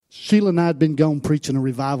Sheila and I had been gone preaching a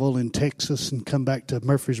revival in Texas and come back to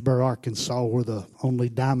Murfreesboro, Arkansas, where the only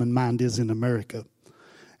diamond mine is in America.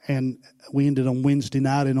 And we ended on Wednesday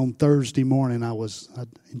night, and on Thursday morning I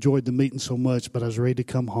enjoyed the meeting so much, but I was ready to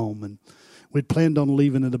come home. And we'd planned on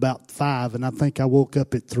leaving at about 5, and I think I woke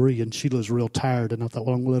up at 3, and Sheila's real tired, and I thought,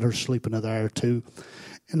 well, I'm going to let her sleep another hour or two.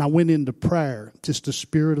 And I went into prayer, just a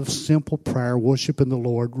spirit of simple prayer, worshiping the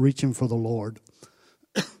Lord, reaching for the Lord.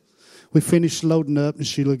 We finished loading up, and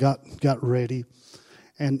Sheila got ready,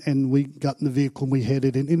 and we got in the vehicle, and we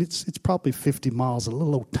headed in. And it's probably 50 miles, a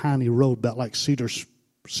little old tiny road, about like Cedar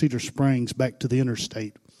Springs back to the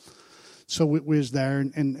interstate. So we was there,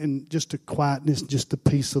 and just the quietness, just the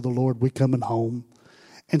peace of the Lord. We coming home,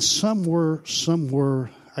 and somewhere,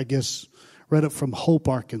 I guess, right up from Hope,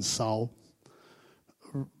 Arkansas,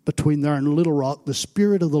 between there and Little Rock, the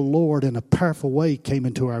Spirit of the Lord in a powerful way came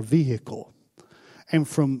into our vehicle. And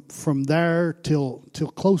from there till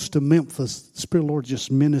close to Memphis, the Spirit of the Lord just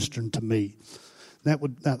ministering to me.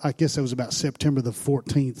 I guess that was about September the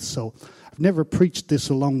 14th. So I've never preached this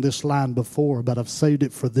along this line before, but I've saved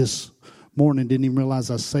it for this morning. Didn't even realize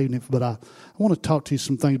I was saving it. But I want to talk to you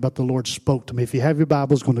some things about the Lord spoke to me. If you have your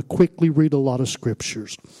Bibles, going to quickly read a lot of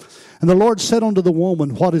scriptures. And the Lord said unto the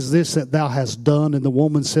woman, what is this that thou hast done? And the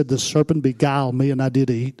woman said, the serpent beguiled me, and I did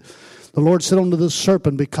eat. The Lord said unto the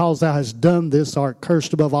serpent, because thou hast done this, art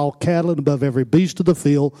cursed above all cattle and above every beast of the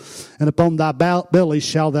field, and upon thy belly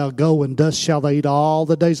shalt thou go, and dust shalt thou eat all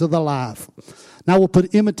the days of thy life. Now I will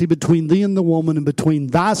put enmity between thee and the woman, and between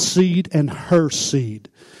thy seed and her seed.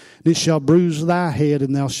 And it shall bruise thy head,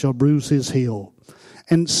 and thou shalt bruise his heel.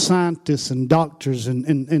 And scientists and doctors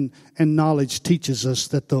and knowledge teaches us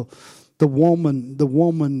that the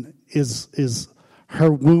woman is her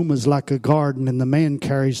womb is like a garden, and the man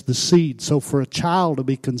carries the seed. So for a child to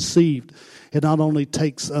be conceived, it not only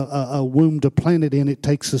takes a womb to plant it in, it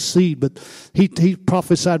takes a seed. But he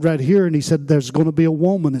prophesied right here, and he said there's going to be a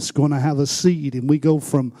woman that's going to have a seed. And we go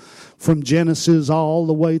from Genesis all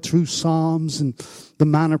the way through Psalms and the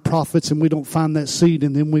minor prophets, and we don't find that seed.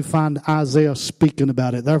 And then we find Isaiah speaking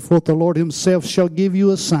about it. Therefore the Lord himself shall give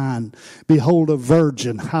you a sign. Behold, a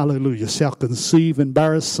virgin, hallelujah, shall conceive and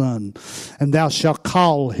bear a son, and thou shalt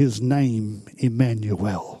call his name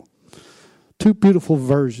Emmanuel. Two beautiful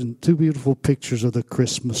pictures of the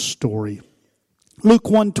Christmas story. Luke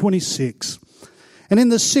 1:26. And in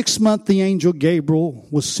the 6th month, the angel Gabriel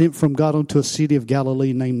was sent from God unto a city of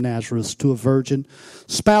Galilee named Nazareth, to a virgin,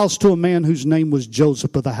 spoused to a man whose name was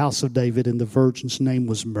Joseph of the house of David, and the virgin's name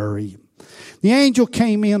was Mary. The angel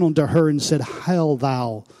came in unto her and said, Hail,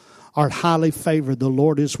 thou art highly favored, the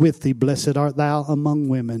Lord is with thee, blessed art thou among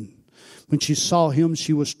women. When she saw him,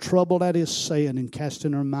 she was troubled at his saying, and cast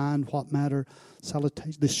in her mind what matter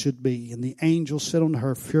salutation this should be. And the angel said unto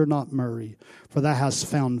her, Fear not, Mary, for thou hast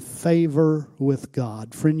found favor with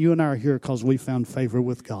God. Friend, you and I are here because we found favor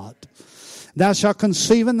with God. Thou shalt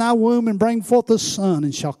conceive in thy womb and bring forth a son,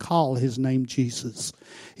 and shall call his name Jesus.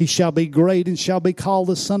 He shall be great, and shall be called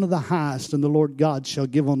the Son of the Highest, and the Lord God shall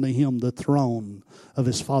give unto him the throne of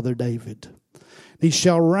his father David. He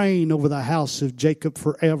shall reign over the house of Jacob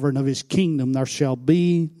forever, and of his kingdom there shall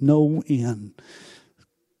be no end.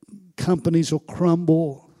 Companies will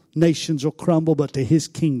crumble, nations will crumble, but to his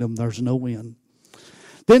kingdom there's no end.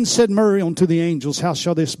 Then said Mary unto the angels, How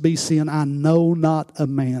shall this be, seeing I know not a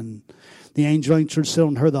man? The angel answered, said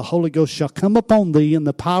unto her, The Holy Ghost shall come upon thee, and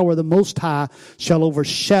the power of the Most High shall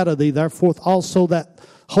overshadow thee. Therefore also that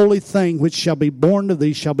holy thing which shall be born of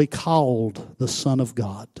thee shall be called the Son of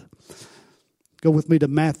God. Go with me to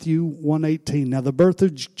Matthew 1:18. Now the birth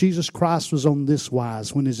of Jesus Christ was on this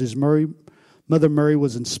wise. When his mother Mary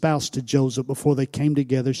was espoused to Joseph, before they came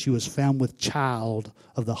together, she was found with child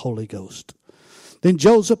of the Holy Ghost. Then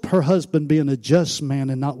Joseph, her husband, being a just man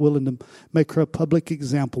and not willing to make her a public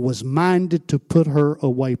example, was minded to put her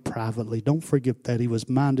away privately. Don't forget that. He was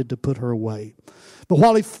minded to put her away. But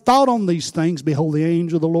while he thought on these things, behold, the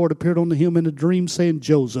angel of the Lord appeared unto him in a dream, saying,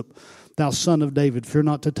 Joseph, thou son of David, fear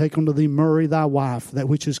not to take unto thee Mary thy wife. That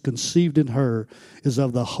which is conceived in her is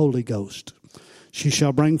of the Holy Ghost. She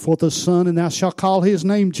shall bring forth a son, and thou shalt call his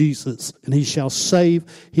name Jesus, and he shall save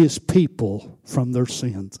his people from their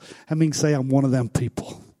sins. I mean, say, I'm one of them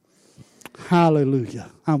people.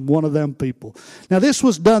 Hallelujah. I'm one of them people. Now this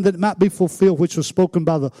was done that it might be fulfilled, which was spoken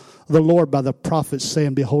by the Lord by the prophet,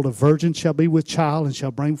 saying, Behold, a virgin shall be with child, and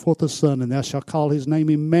shall bring forth a son, and thou shalt call his name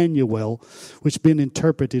Emmanuel, which being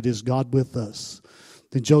interpreted is God with us.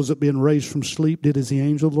 Then Joseph, being raised from sleep, did as the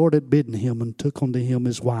angel of the Lord had bidden him, and took unto him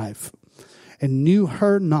his wife, and knew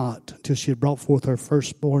her not till she had brought forth her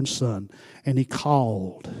firstborn son, and he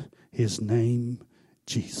called his name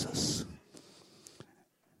Jesus.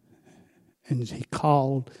 and he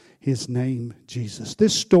called his name Jesus.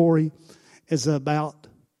 This story is about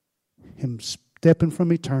him stepping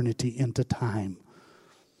from eternity into time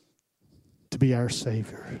to be our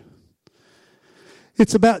Savior.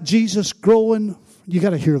 It's about Jesus growing. You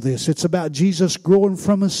got to hear this. It's about Jesus growing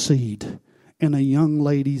from a seed in a young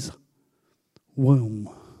lady's womb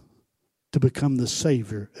to become the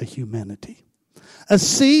Savior of humanity. A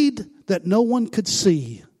seed that no one could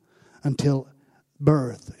see until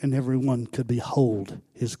birth, and everyone could behold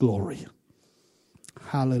his glory.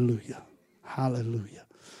 Hallelujah. Hallelujah.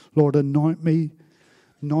 Lord, anoint me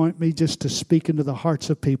just to speak into the hearts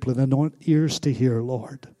of people and anoint ears to hear,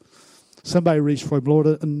 Lord. Somebody reach for him. Lord,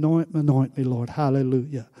 anoint me, Lord.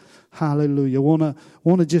 Hallelujah. Hallelujah. Want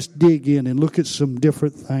to just dig in and look at some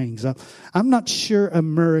different things. I'm not sure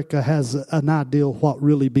America has an idea what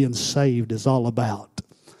really being saved is all about.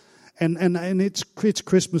 And it's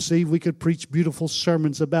Christmas Eve. We could preach beautiful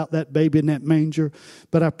sermons about that baby in that manger.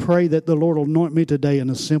 But I pray that the Lord will anoint me today in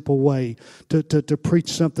a simple way to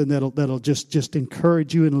preach something that'll just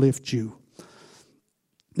encourage you and lift you.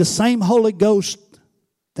 The same Holy Ghost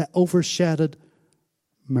that overshadowed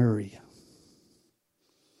Mary.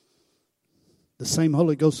 The same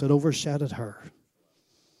Holy Ghost that overshadowed her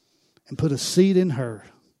and put a seed in her.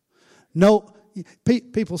 No,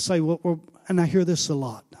 people say, well, and I hear this a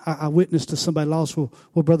lot. I witnessed to somebody lost. Well,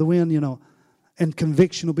 Brother Wynn, and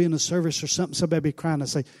conviction will be in the service or something. Somebody be crying. I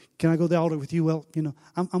say, can I go to the altar with you? Well,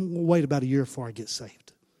 I'm going to wait about a year before I get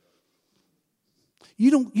saved. You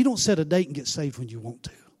don't set a date and get saved when you want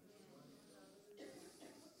to.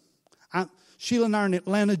 Sheila and I are in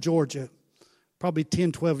Atlanta, Georgia, probably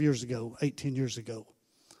 10, 12 years ago, 18 years ago.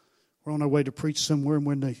 We're on our way to preach somewhere, and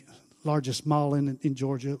we're in the largest mall in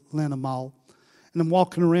Georgia, Atlanta Mall. And I'm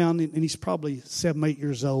walking around, and he's probably 7, 8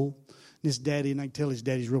 years old. And his daddy, and I can tell his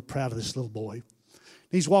daddy's real proud of this little boy. And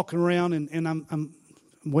he's walking around, and I'm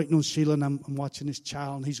waiting on Sheila, and I'm watching this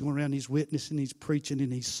child. And he's going around, he's witnessing, he's preaching,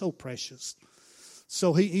 and he's so precious.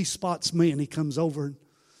 So he spots me, and he comes over,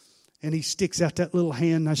 and he sticks out that little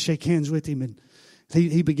hand. And I shake hands with him, and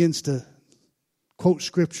he begins to quote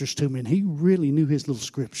scriptures to me. And he really knew his little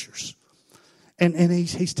scriptures. And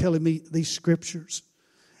he's telling me these scriptures.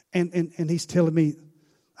 And he's telling me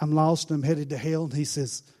I'm lost and I'm headed to hell. And he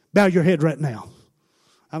says, bow your head right now.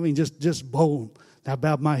 I mean, just bold. And I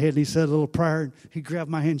bowed my head and he said a little prayer. And he grabbed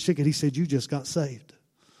my hand and shook it. He said, you just got saved.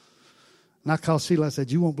 And I called Sheila. I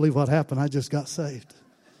said, you won't believe what happened. I just got saved.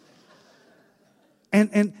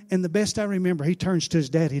 And the best I remember, he turns to his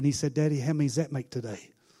daddy and he said, Daddy, how many does that make today?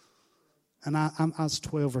 And I was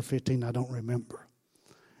 12 or 15. I don't remember.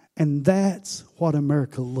 And that's what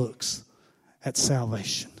America looks at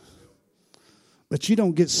salvation. But you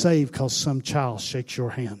don't get saved because some child shakes your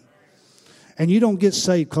hand. And you don't get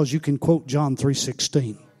saved because you can quote John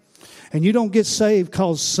 3:16. And you don't get saved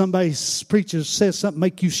because somebody preacher says something,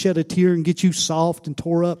 make you shed a tear and get you soft and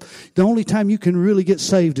tore up. The only time you can really get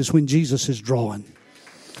saved is when Jesus is drawing.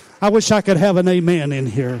 I wish I could have an amen in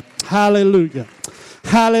here. Hallelujah.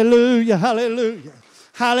 Hallelujah. Hallelujah.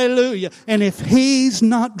 Hallelujah. And if he's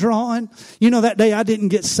not drawing, that day I didn't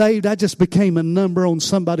get saved. I just became a number on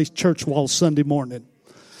somebody's church wall Sunday morning.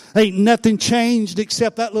 Ain't nothing changed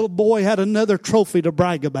except that little boy had another trophy to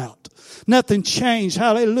brag about. Nothing changed.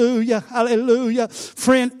 Hallelujah. Hallelujah.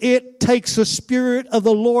 Friend, it takes the Spirit of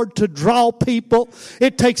the Lord to draw people.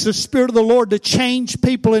 It takes the Spirit of the Lord to change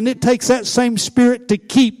people. And it takes that same Spirit to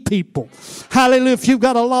keep people. Hallelujah. If you've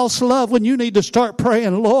got a lost loved one, you need to start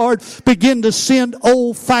praying, Lord, begin to send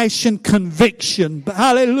old-fashioned conviction.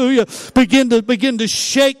 Hallelujah. Begin to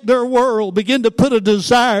shake their world. Begin to put a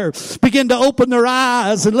desire. Begin to open their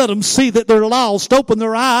eyes and let them see that they're lost. Open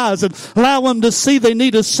their eyes and allow them to see they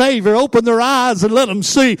need a Savior. Open their eyes and let them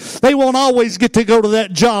see they won't always get to go to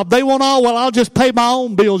that job. They won't I'll just pay my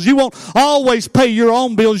own bills. You won't always pay your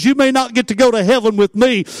own bills. You may not get to go to heaven with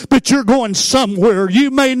me, but you're going somewhere. You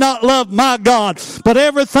may not love my God, but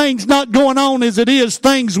everything's not going on as it is.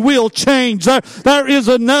 Things will change. There is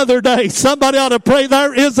another day. Somebody ought to pray,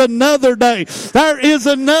 there is another day. There is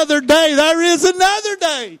another day. There is another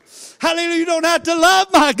day. Hallelujah. You don't have to love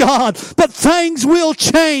my God, but things will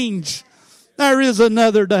change. There is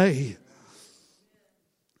another day.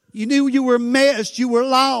 You knew you were messed, you were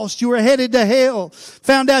lost, you were headed to hell,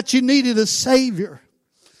 found out you needed a Savior.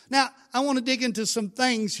 Now, I want to dig into some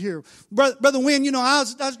things here. Brother Wynn, I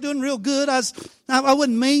was doing real good. I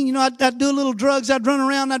wasn't mean. I'd do a little drugs. I'd run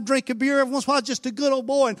around. I'd drink a beer every once in a while. Just a good old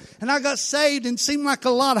boy. And I got saved and seemed like a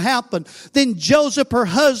lot happened. Then Joseph, her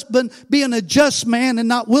husband, being a just man and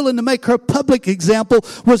not willing to make her a public example,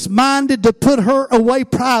 was minded to put her away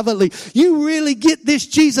privately. You really get this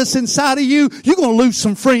Jesus inside of you, you're going to lose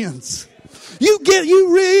some friends.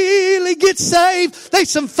 You really get saved. There's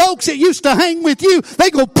some folks that used to hang with you.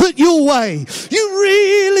 They gonna put you away. You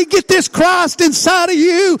really get this Christ inside of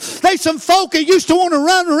you. There's some folk that used to want to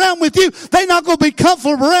run around with you. They not gonna be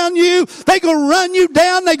comfortable around you. They gonna run you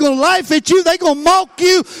down. They gonna laugh at you. They gonna mock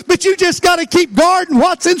you. But you just gotta keep guarding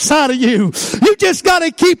what's inside of you. You just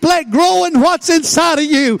gotta keep growing what's inside of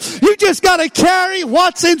you. You just gotta carry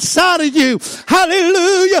what's inside of you.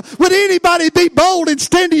 Hallelujah. Would anybody be bold and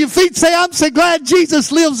stand to your feet and say, I'm so glad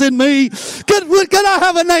Jesus lives in me? Could I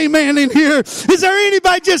have an amen in here? Is there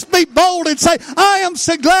anybody just be bold and say, I am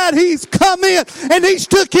so glad he's come in and he's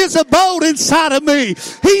took his abode inside of me.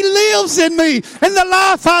 He lives in me. And the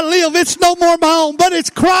life I live, it's no more my own, but it's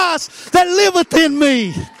Christ that liveth in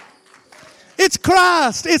me. It's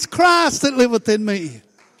Christ. It's Christ that liveth in me.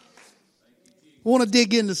 I want to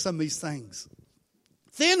dig into some of these things.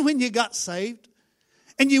 Then when you got saved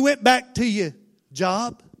and you went back to your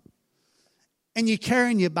job and you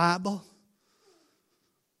carrying your Bible.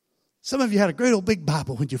 Some of you had a great old big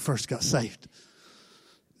Bible when you first got saved.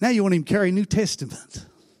 Now you won't even carry a New Testament.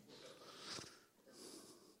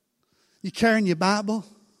 You carrying your Bible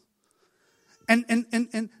and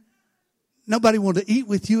nobody wanted to eat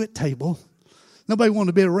with you at table. Nobody wanted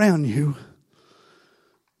to be around you.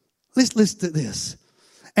 Let's listen to this.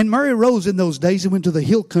 And Mary arose in those days and went to the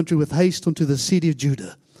hill country with haste unto the city of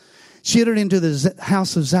Judah. She entered into the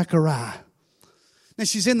house of Zechariah. Now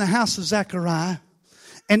she's in the house of Zechariah.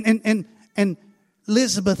 And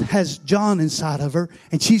Elizabeth has John inside of her.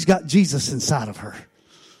 And she's got Jesus inside of her.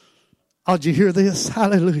 Oh, did you hear this?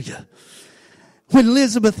 Hallelujah. When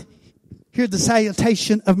Elizabeth heard the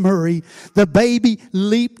salutation of Mary, the baby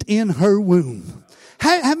leaped in her womb.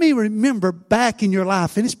 How many remember back in your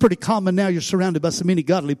life, and it's pretty common now, you're surrounded by so many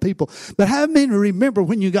godly people, but how many remember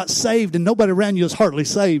when you got saved and nobody around you was hardly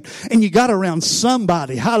saved, and you got around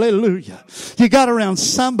somebody? Hallelujah. You got around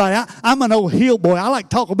somebody. I'm an old hill boy. I like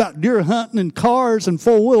to talk about deer hunting and cars and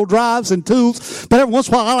four-wheel drives and tools, but every once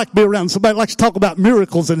in a while I like to be around somebody that likes to talk about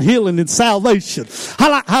miracles and healing and salvation.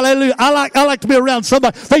 Hallelujah. I like to be around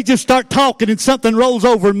somebody. They just start talking and something rolls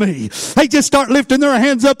over me. They just start lifting their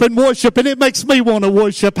hands up in worship, and it makes me want to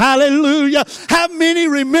worship. Hallelujah. How many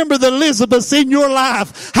remember the Elizabeths in your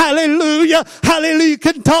life? Hallelujah. Hallelujah. You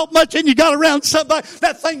couldn't talk much and you got around somebody.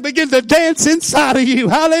 That thing began to dance inside of you.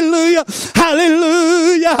 Hallelujah.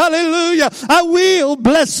 Hallelujah. Hallelujah. I will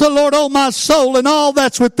bless the Lord, oh my soul, and all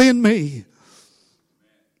that's within me.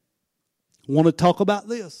 I want to talk about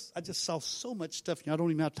this. I just saw so much stuff. I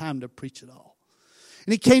don't even have time to preach it all.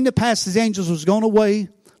 And it came to pass as angels was gone away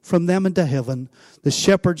from them into heaven, the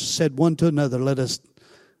shepherds said one to another, let us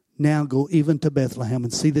now go even to Bethlehem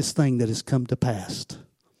and see this thing that has come to pass,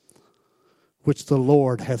 which the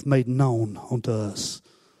Lord hath made known unto us.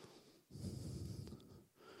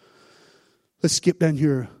 Let's skip down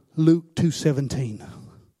here, Luke 2:17.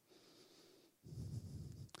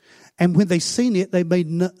 And when they seen it, they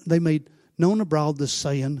made known abroad the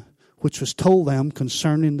saying which was told them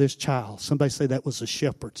concerning this child. Somebody say that was the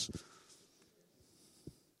shepherds.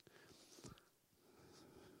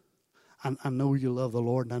 I know you love the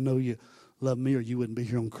Lord, and I know you love me, or you wouldn't be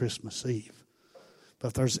here on Christmas Eve. But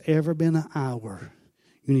if there's ever been an hour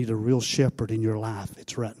you need a real shepherd in your life,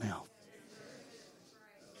 it's right now.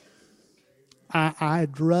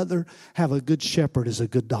 I'd rather have a good shepherd as a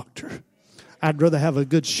good doctor. I'd rather have a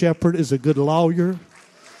good shepherd as a good lawyer.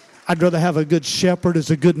 I'd rather have a good shepherd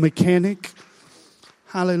as a good mechanic.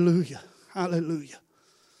 Hallelujah. Hallelujah.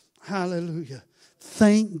 Hallelujah.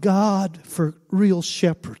 Thank God for real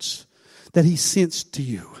shepherds that he sends to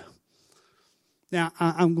you. Now,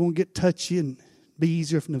 I'm going to get touchy and be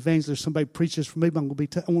easier if an evangelist or somebody preaches for me, but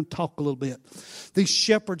I want to talk a little bit. These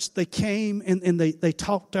shepherds, they came and they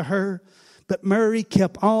talked to her, but Mary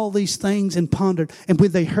kept all these things and pondered. And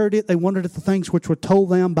when they heard it, they wondered at the things which were told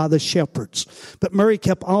them by the shepherds. But Mary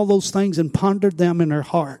kept all those things and pondered them in her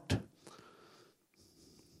heart.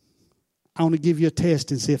 I want to give you a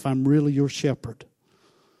test and see if I'm really your shepherd.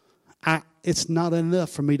 It's not enough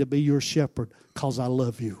for me to be your shepherd because I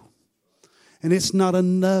love you. And it's not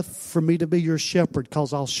enough for me to be your shepherd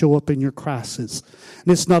because I'll show up in your crisis.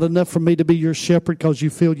 And it's not enough for me to be your shepherd because you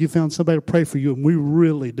feel you found somebody to pray for you. And we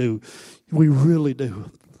really do. We really do.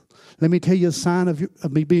 Let me tell you a sign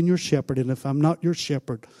of me being your shepherd. And if I'm not your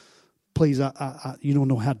shepherd, please, you don't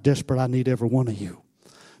know how desperate I need every one of you.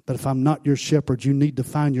 But if I'm not your shepherd, you need to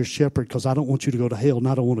find your shepherd because I don't want you to go to hell and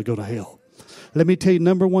I don't want to go to hell. Let me tell you,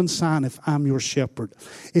 number one sign if I'm your shepherd.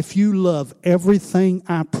 If you love everything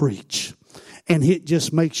I preach and it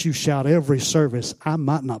just makes you shout every service, I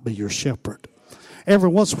might not be your shepherd. Every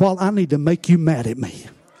once in a while, I need to make you mad at me.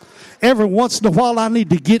 Every once in a while, I need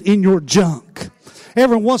to get in your junk.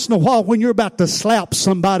 Every once in a while, when you're about to slap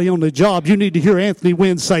somebody on the job, you need to hear Anthony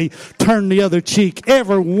Wynn say, turn the other cheek.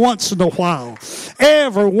 Every once in a while.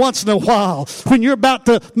 Every once in a while. When you're about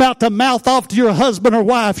to mouth off to your husband or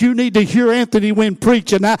wife, you need to hear Anthony Wynn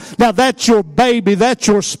preaching. Now that's your baby. That's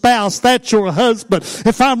your spouse. That's your husband.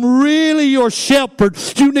 If I'm really your shepherd,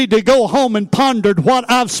 you need to go home and ponder what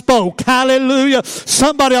I've spoke. Hallelujah.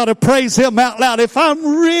 Somebody ought to praise him out loud. If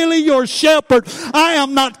I'm really your shepherd, I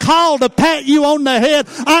am not called to pat you on the head.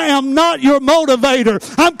 I am not your motivator.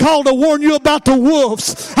 I'm called to warn you about the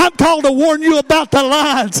wolves. I'm called to warn you about the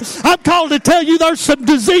lions. I'm called to tell you there's some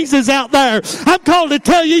diseases out there. I'm called to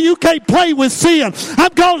tell you you can't play with sin.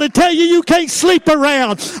 I'm called to tell you you can't sleep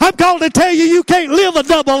around. I'm called to tell you you can't live a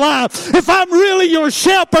double life. If I'm really your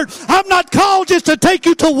shepherd, I'm not called just to take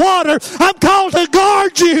you to water. I'm called to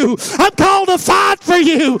guard you. I'm called to fight for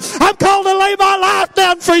you. I'm called to lay my life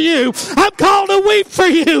down for you. I'm called to weep for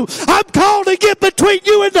you. I'm called to get between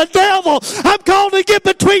you and the devil. I'm called to get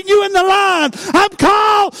between you and the lion. I'm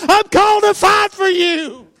called to fight for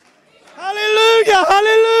you. Hallelujah,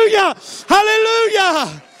 hallelujah,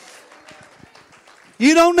 hallelujah.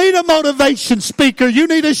 You don't need a motivation speaker. You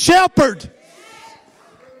need a shepherd.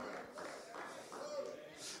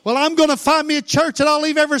 Well, I'm going to find me a church that I'll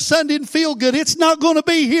leave every Sunday and feel good. It's not going to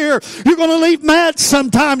be here. You're going to leave mad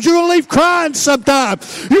sometimes. You're going to leave crying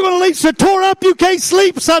sometimes. You're going to leave so tore up you can't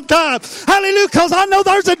sleep sometimes. Hallelujah, because I know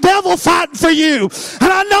there's a devil fighting for you.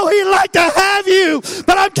 And I know he'd like to have you.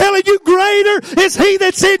 But I'm telling you, greater is he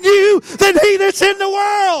that's in you than he that's in the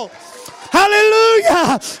world.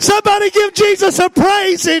 Hallelujah. Somebody give Jesus a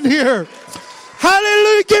praise in here.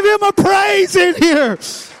 Hallelujah. Give him a praise in here.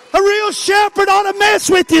 A real shepherd ought to mess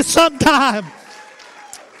with you sometime.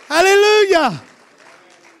 Hallelujah.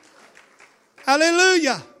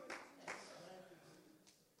 Hallelujah.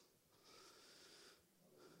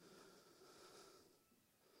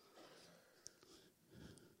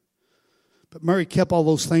 But Mary kept all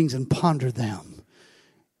those things and pondered them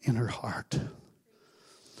in her heart.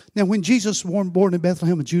 Now, when Jesus was born in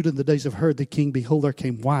Bethlehem of Judah in the days of Herod the king, behold, there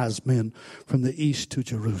came wise men from the east to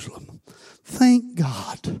Jerusalem. Thank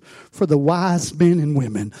God for the wise men and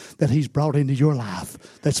women that he's brought into your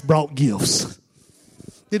life that's brought gifts.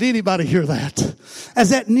 Did anybody hear that?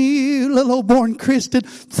 As that new little old born Christian,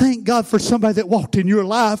 thank God for somebody that walked in your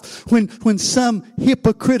life when some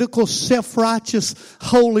hypocritical, self-righteous,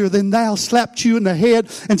 holier than thou slapped you in the head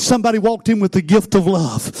and somebody walked in with the gift of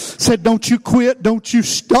love. Said, don't you quit, don't you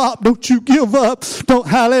stop, don't you give up.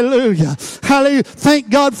 Hallelujah. Hallelujah. Thank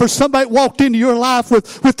God for somebody that walked into your life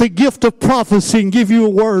with the gift of prophecy and give you a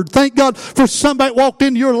word. Thank God for somebody that walked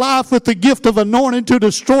into your life with the gift of anointing to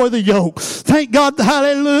destroy the yoke. Thank God,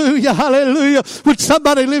 hallelujah. Hallelujah, hallelujah. Would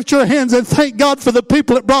somebody lift your hands and thank God for the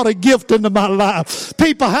people that brought a gift into my life?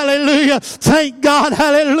 People, hallelujah. Thank God,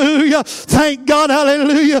 hallelujah. Thank God,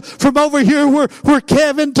 hallelujah. From over here where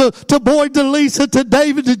Kevin to Boyd to Lisa to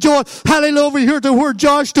David to Joy. Hallelujah. Over here to where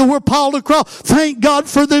Josh to where Paul to Cross. Thank God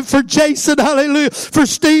for Jason, hallelujah. For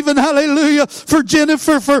Stephen, hallelujah. For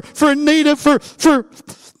Jennifer, for Anita, for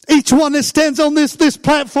each one that stands on this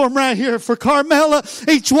platform right here. For Carmela,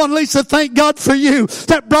 each one, Lisa, thank God for you.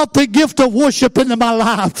 That brought the gift of worship into my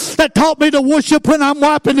life. That taught me to worship when I'm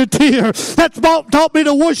wiping a tear. That taught me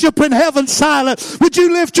to worship when heaven's silent. Would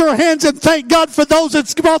you lift your hands and thank God for those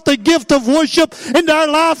that's brought the gift of worship into our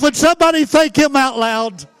life? Would somebody thank him out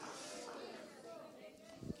loud?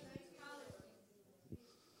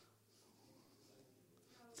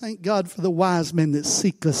 Thank God for the wise men that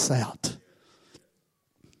seek us out.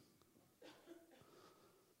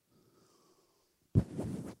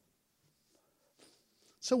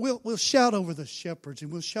 So we'll shout over the shepherds and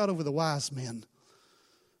we'll shout over the wise men.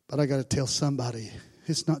 But I got to tell somebody,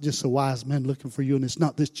 it's not just a wise man looking for you, and it's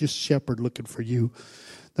not this just shepherd looking for you.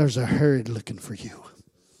 There's a Herod looking for you.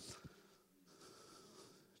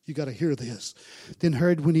 You got to hear this. Then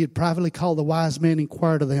Herod, when he had privately called the wise men,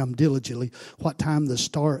 inquired of them diligently what time the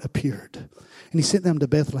star appeared. And he sent them to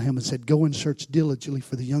Bethlehem and said, go and search diligently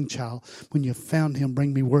for the young child. When you have found him,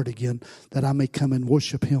 bring me word again that I may come and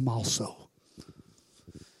worship him also.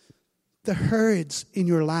 The Herods in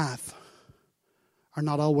your life are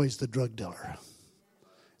not always the drug dealer.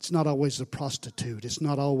 It's not always the prostitute. It's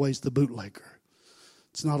not always the bootlegger.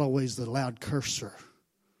 It's not always the loud cursor.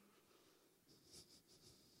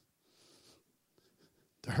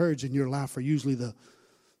 The Herods in your life are usually the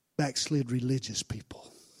backslid religious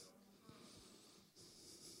people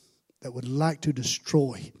that would like to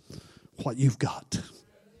destroy what you've got.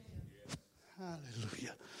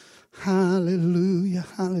 Hallelujah. Hallelujah,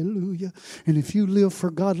 hallelujah. And if you live for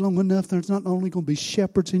God long enough, there's not only going to be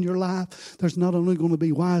shepherds in your life, there's not only going to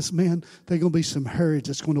be wise men, there's going to be some herds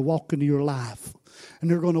that's going to walk into your life. And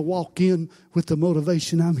they're going to walk in with the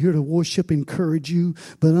motivation, I'm here to worship, encourage you.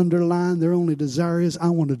 But underlying their only desire is, I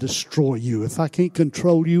want to destroy you. If I can't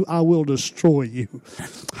control you, I will destroy you.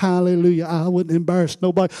 Hallelujah. I wouldn't embarrass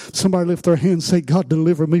nobody. Somebody lift their hand and say, God,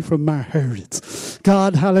 deliver me from my heritage.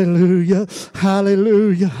 God, hallelujah,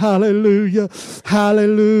 hallelujah, hallelujah,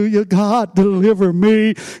 hallelujah. God, deliver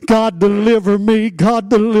me. God, deliver me. God,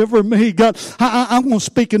 deliver me. God, I'm going to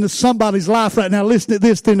speak into somebody's life right now. Listen to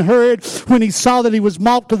this. Then Herod, when he saw that he was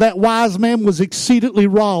mocked to that wise man, was exceedingly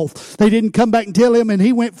wroth. They didn't come back and tell him, and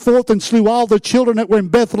he went forth and slew all the children that were in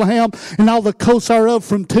Bethlehem and all the coasts thereof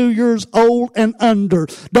from 2 years old and under.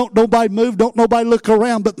 Don't nobody move. Don't nobody look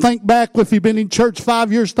around, but think back. If you've been in church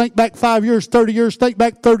 5 years, think back 5 years, 30 years, think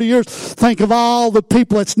back 30 years. Think of all the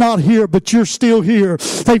people that's not here, but you're still here.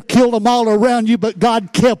 They've killed them all around you, but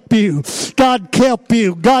God kept you. God kept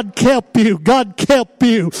you. God kept you. God kept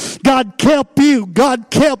you. God kept you. God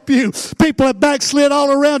kept you. People have backslid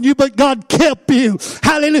all around you, but God kept you.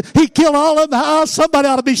 Hallelujah. He killed all of them. Oh, somebody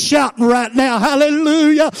ought to be shouting right now.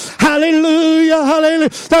 Hallelujah. Hallelujah. Hallelujah.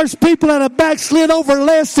 There's people that have backslid over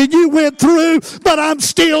less than you went through, but I'm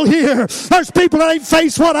still here. There's people that ain't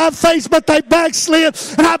faced what I've faced, but they backslid,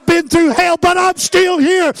 and I've been through hell, but I'm still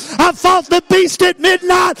here. I fought the beast at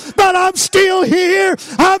midnight, but I'm still here.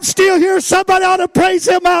 I'm still here. Somebody ought to praise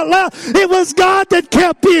him out loud. It was God that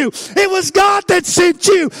kept you. It was God that sent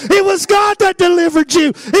you. It was God that delivered you.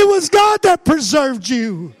 It was God that preserved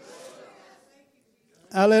you.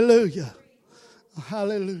 Hallelujah.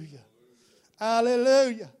 Hallelujah.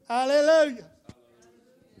 Hallelujah. Hallelujah.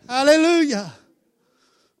 Hallelujah.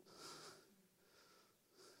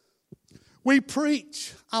 We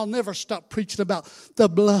preach. I'll never stop preaching about the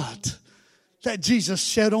blood that Jesus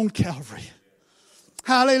shed on Calvary.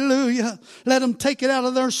 Hallelujah. Let them take it out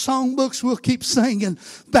of their songbooks. We'll keep singing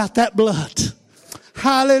about that blood.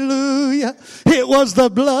 Hallelujah. It was the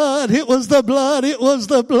blood. It was the blood. It was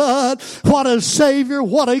the blood. What a Savior.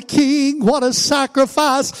 What a King. What a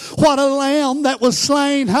sacrifice. What a Lamb that was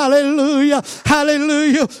slain. Hallelujah.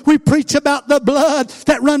 Hallelujah. We preach about the blood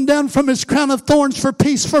that run down from his crown of thorns for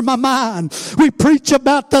peace for my mind. We preach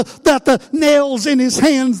about the nails in his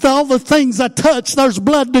hands, all the things I touch. There's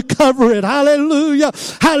blood to cover it. Hallelujah.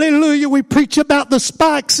 Hallelujah. We preach about the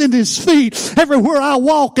spikes in his feet. Everywhere I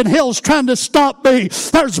walk and hell's trying to stop me,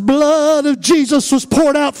 there's blood of Jesus was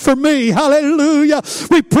poured out for me. Hallelujah.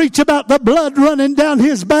 We preach about the blood running down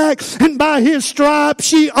his back, and by his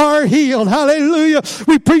stripes ye are healed. Hallelujah.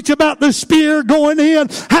 We preach about the spear going in.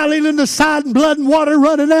 Hallelujah. The side and blood and water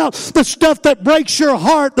running out. The stuff that breaks your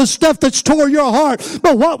heart. The stuff that's tore your heart.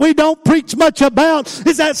 But what we don't preach much about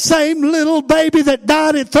is that same little baby that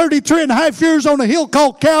died at 33 and a half years on a hill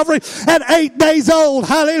called Calvary at 8 days old.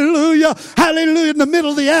 Hallelujah. Hallelujah. In the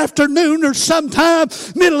middle of the afternoon or sometime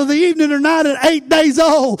middle of the evening or night at 8 days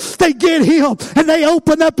old, they get him and they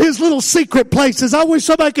open up his little secret places. I wish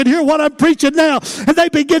somebody could hear what I'm preaching now. And they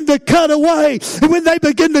begin to cut away. And when they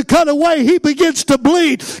begin to cut away, he begins to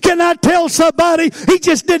bleed. Can I tell somebody, he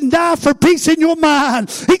just didn't die for peace in your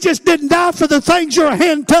mind. He just didn't die for the things your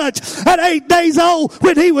hand touched. At 8 days old,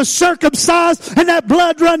 when he was circumcised and that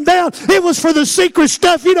blood run down, it was for the secret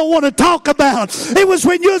stuff you don't want to talk about. It was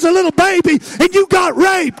when you was a little baby and you got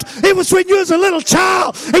raped. It was when you was a little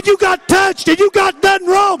child and you got touched and you got done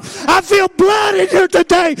wrong. I feel blood in here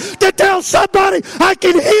today to tell somebody, I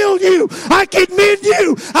can heal you, I can mend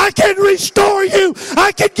you, I can restore you,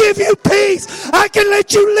 I can give you peace, I can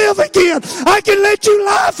let you live again, I can let you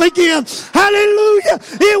laugh again. Hallelujah.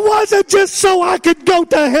 It wasn't just so I could go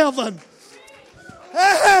to heaven.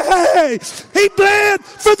 Hey, he bled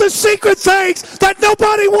for the secret things that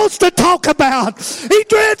nobody wants to talk about. He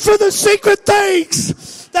bled for the secret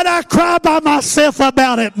things that I cry by myself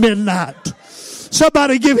about at midnight.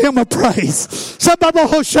 Somebody give him a praise. Somebody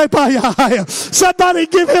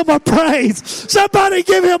give him a praise. Somebody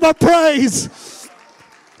give him a praise.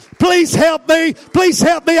 Please help me. Please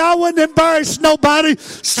help me. I wouldn't embarrass nobody.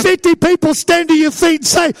 50 people stand to your feet and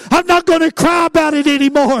say, I'm not going to cry about it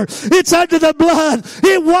anymore. It's under the blood.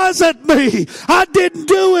 It wasn't me. I didn't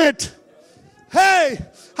do it. Hey,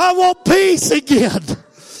 I want peace again.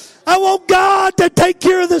 I want God to take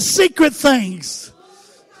care of the secret things.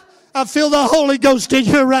 I feel the Holy Ghost in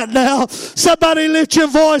here right now. Somebody lift your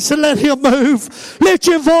voice and let him move. Lift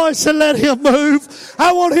your voice and let him move.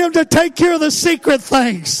 I want him to take care of the secret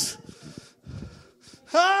things.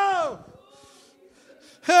 Oh!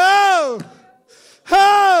 Oh!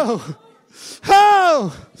 Oh!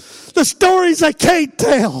 Oh! The stories I can't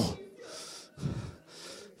tell.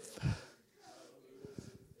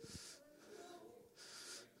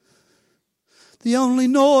 The only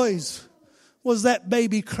noise was that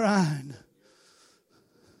baby crying.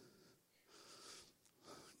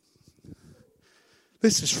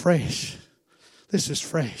 This is fresh. This is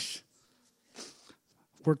fresh.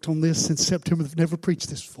 Worked on this since September. I've never preached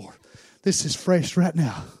this before. This is fresh right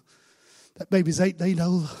now. That baby's 8 days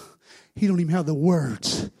old. He don't even have the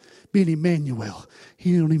words. Being Emmanuel,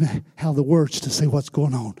 he don't even have the words to say what's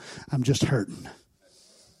going on. I'm just hurting.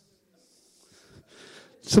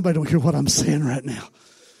 Somebody don't hear what I'm saying right now.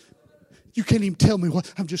 You can't even tell me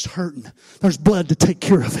what. I'm just hurting. There's blood to take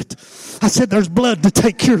care of it. I said there's blood to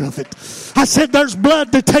take care of it. I said there's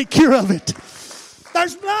blood to take care of it.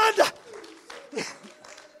 There's blood.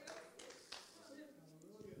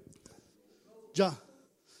 John,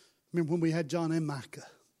 remember when we had John and Micah?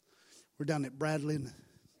 We're down at Bradley and the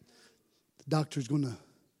doctor's going to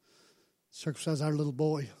circumcise our little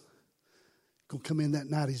boy. Going to come in that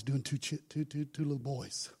night. He's doing two little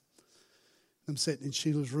boys. I'm sitting in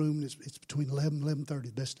Sheila's room. It's between 11 and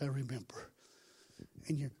 11:30, best I remember.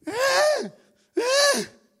 And you're,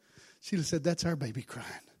 Sheila said, that's our baby crying.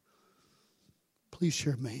 Please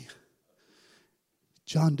share me.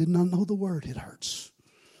 John did not know the word, it hurts.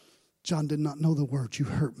 John did not know the word, you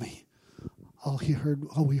hurt me. All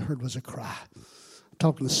we heard was a cry. I'm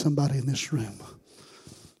talking to somebody in this room.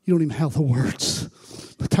 You don't even have the words.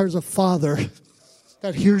 But there's a Father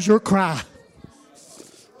that hears your cry.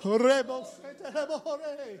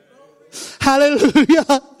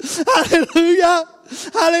 Hallelujah. Hallelujah.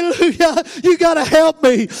 Hallelujah. You got to help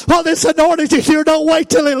me. While this anointing is here, don't wait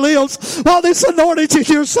till it lives. While this anointing is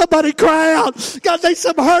here, somebody cry out. God, there's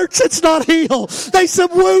some hurts that's not healed. There's some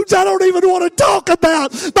wounds I don't even want to talk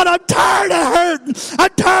about. But I'm tired of hurting. I'm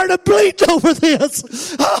tired of bleeding over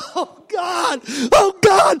this. Oh, God. Oh,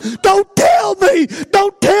 God. Don't tell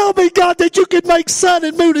me, God, that you can make sun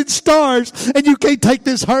and moon and stars and you can't take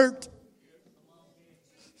this hurt.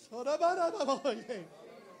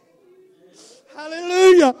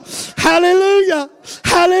 Hallelujah. Hallelujah.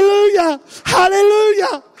 Hallelujah.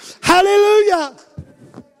 Hallelujah. Hallelujah.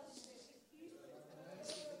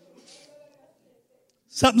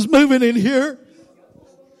 Something's moving in here.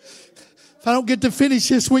 If I don't get to finish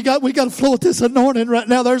this, we got to flow with this anointing right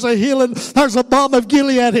now. There's a healing. There's a balm of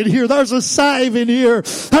Gilead in here. There's a salve in here.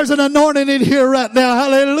 There's an anointing in here right now.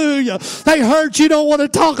 Hallelujah. They hurt you don't want to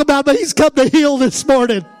talk about, but he's come to heal this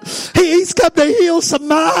morning. He's come to heal some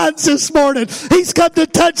minds this morning. He's come to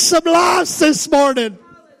touch some lives this morning.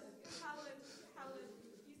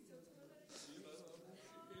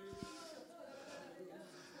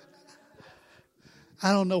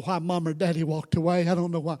 I don't know why Mom or Daddy walked away. I don't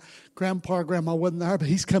know why Grandpa or Grandma wasn't there, but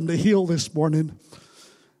he's come to heal this morning.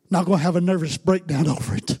 Not going to have a nervous breakdown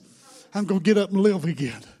over it. I'm going to get up and live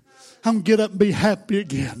again. I'm going to get up and be happy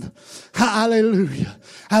again. Hallelujah.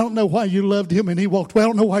 I don't know why you loved him and he walked away. I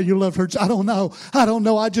don't know why you loved her. I don't know.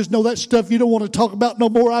 I just know that stuff you don't want to talk about no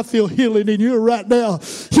more. I feel healing in you right now.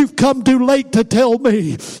 You've come too late to tell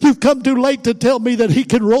me. You've come too late to tell me that he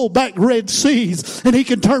can roll back red seas and he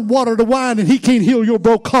can turn water to wine and he can't heal your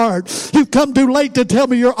broke heart. You've come too late to tell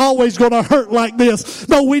me you're always going to hurt like this.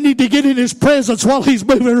 No, we need to get in his presence while he's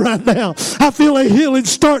moving right now. I feel a healing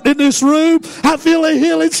starting in this room. I feel a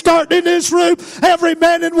healing starting in this room. Every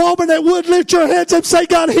man and woman that would lift your heads and say,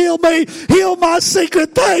 God, heal me. Heal my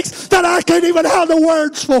secret things that I can't even have the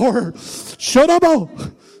words for. Shut up.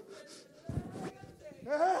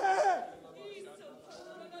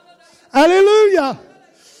 Hallelujah.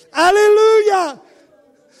 Hallelujah.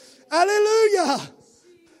 Hallelujah.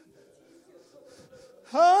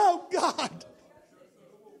 Oh, God.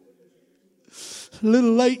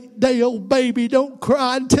 Little 8-day-old baby, don't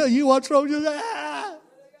cry and tell you what's wrong.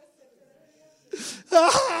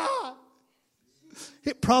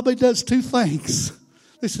 It probably does two things.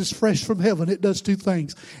 This is fresh from heaven. It does two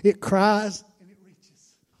things. It cries and it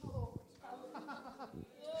reaches.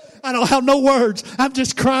 I don't have no words. I'm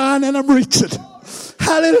just crying and I'm reaching.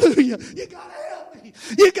 Hallelujah. You gotta help me.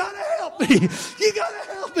 You gotta help me. You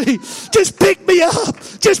gotta help me. Just pick me up.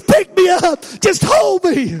 Just pick me up. Just hold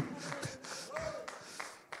me.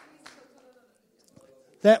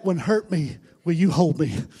 That one hurt me. Will you hold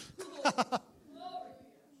me?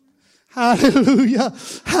 Hallelujah.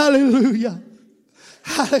 Hallelujah.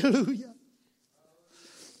 Hallelujah.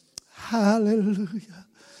 Hallelujah.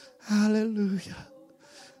 Hallelujah.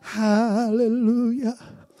 Hallelujah.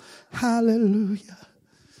 Hallelujah.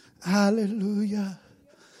 Hallelujah.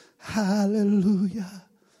 Hallelujah.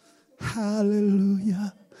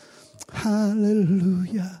 Hallelujah.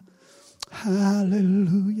 Hallelujah.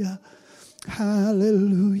 Hallelujah.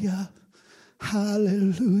 Hallelujah.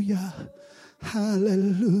 Hallelujah.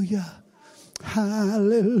 Hallelujah.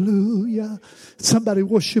 Hallelujah. Somebody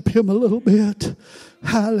worship him a little bit.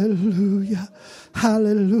 Hallelujah.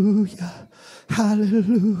 Hallelujah.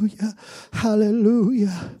 Hallelujah.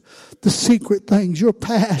 Hallelujah. The secret things, your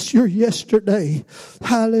past, your yesterday.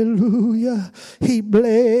 Hallelujah. He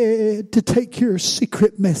bled to take your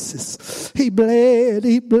secret messes. He bled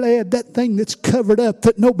that thing that's covered up,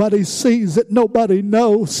 that nobody sees, that nobody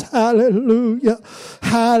knows. Hallelujah.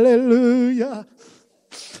 Hallelujah.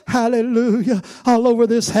 Hallelujah. All over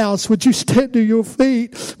this house, would you stand to your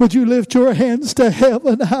feet? Would you lift your hands to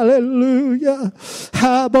heaven? Hallelujah.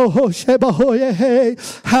 Hallelujah.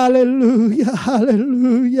 Hallelujah.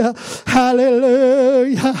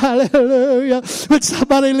 Hallelujah. Hallelujah. Would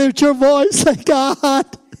somebody lift your voice? Say, God, I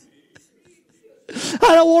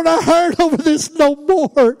don't want to hurt over this no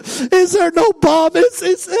more. Is there no bomb?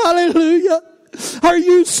 Hallelujah. Are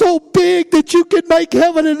you so big that you can make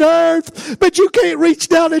heaven and earth, but you can't reach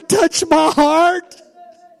down and touch my heart?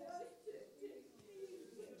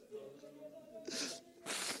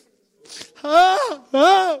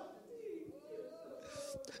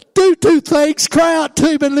 Do two things. Cry out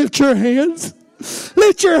to him and lift your hands.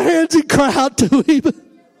 Lift your hands and cry out to him.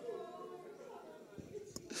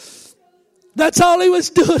 That's all he was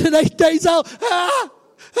doing in 8 days old.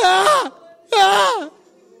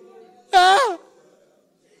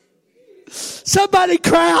 Somebody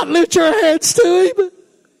cry out, lift your hands to him.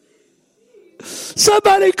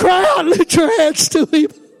 Somebody cry out, lift your hands to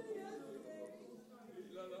him.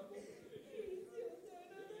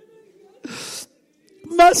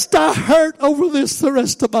 Must I hurt over this the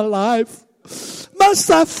rest of my life?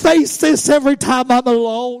 Must I face this every time I'm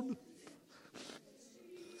alone?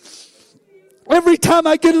 Every time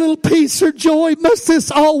I get a little peace or joy, must this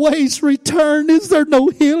always return? Is there no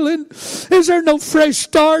healing? Is there no fresh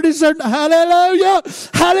start? Is there no, hallelujah,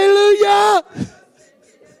 hallelujah.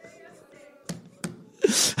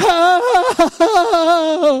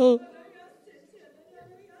 Oh.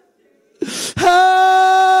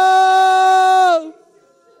 Oh.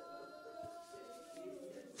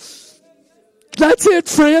 That's it,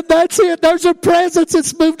 friend. That's it. There's a presence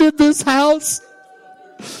that's moved in this house.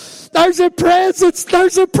 There's a presence of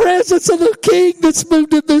the King that's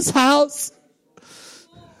moved in this house.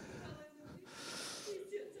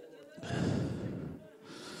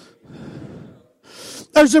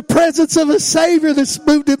 There's a presence of a Savior that's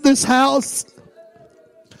moved in this house.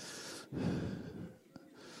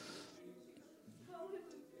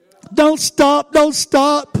 Don't stop, don't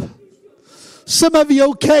stop. Some of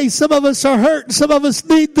you okay, some of us are hurting, some of us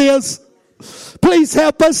need this. Please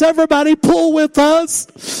help us. Everybody pull with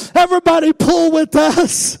us. Everybody pull with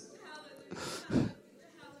us.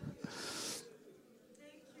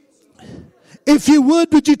 If you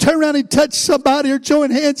would you turn around and touch somebody or join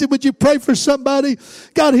hands and would you pray for somebody?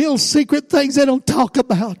 God, heal secret things they don't talk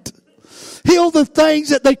about. Heal the things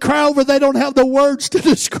that they cry over they don't have the words to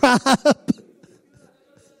describe.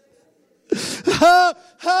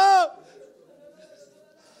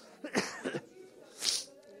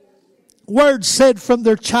 Words said from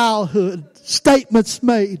their childhood, statements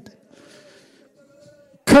made,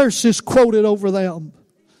 curses quoted over them.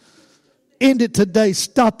 End it today.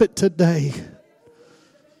 Stop it today.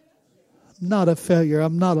 I'm not a failure.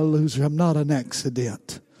 I'm not a loser. I'm not an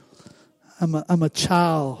accident. I'm a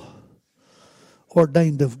child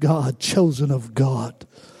ordained of God, chosen of God.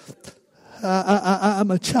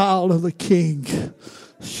 I'm a child of the King.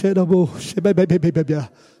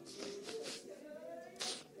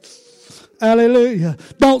 Hallelujah.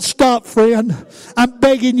 Don't stop, friend. I'm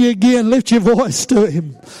begging you again. Lift your voice to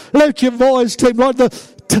him. Lift your voice to him. Lord,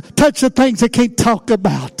 touch the things I can't talk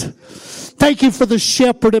about. Thank you for the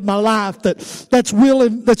shepherd in my life that's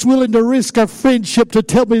willing to risk our friendship to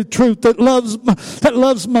tell me the truth, that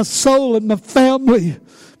loves my soul and my family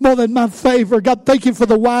more than my favor. God, thank you for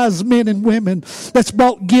the wise men and women that's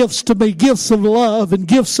brought gifts to me, gifts of love and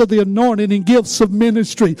gifts of the anointing and gifts of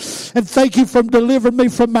ministry. And thank you for delivering me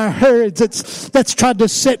from my herds that's tried to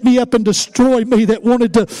set me up and destroy me, that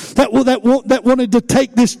wanted to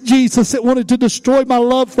take this Jesus, that wanted to destroy my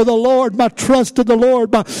love for the Lord, my trust in the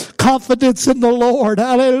Lord, my confidence in the Lord.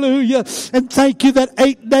 Hallelujah. And thank you that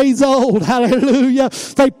 8 days old, hallelujah,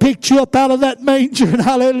 they picked you up out of that manger, and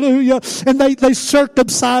hallelujah, and they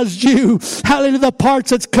circumcised you. Hallelujah. The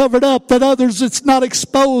parts that's covered up, that others it's not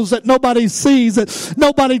exposed, that nobody sees, that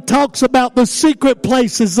nobody talks about, the secret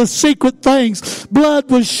places, the secret things. Blood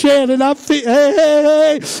was shed, and I feel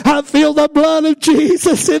the blood of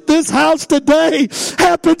Jesus in this house today.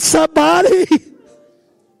 Happen, somebody.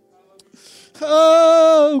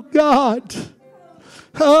 Oh God.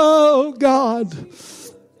 Oh God.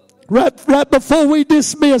 Right before we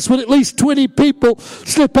dismiss, would at least 20 people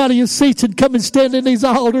slip out of your seats and come and stand in these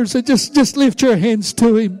altars and just lift your hands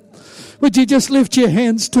to Him? Would you just lift your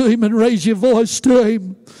hands to Him and raise your voice to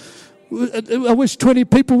Him? I wish 20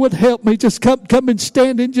 people would help me. Just come and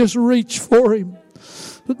stand and just reach for Him.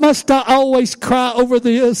 But must I always cry over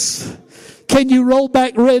this? Can you roll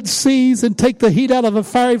back Red Seas and take the heat out of a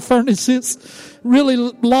fiery furnaces? Really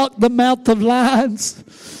lock the mouth of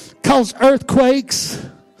lions? Cause earthquakes?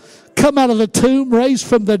 Come out of the tomb, raised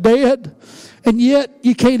from the dead? And yet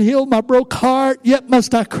you can't heal my broke heart. Yet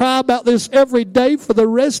must I cry about this every day for the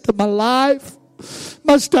rest of my life?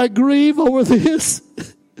 Must I grieve over this?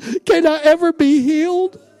 Can I ever be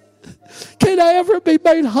healed? Can I ever be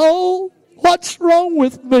made whole? What's wrong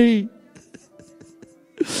with me?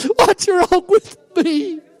 What's wrong with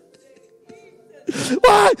me?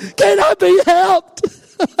 Why can't I be helped?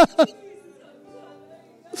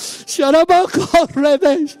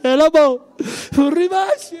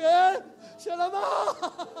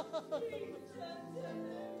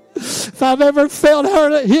 If I've ever felt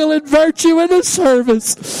her healing virtue in the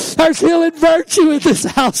service, there's healing virtue in this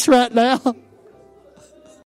house right now.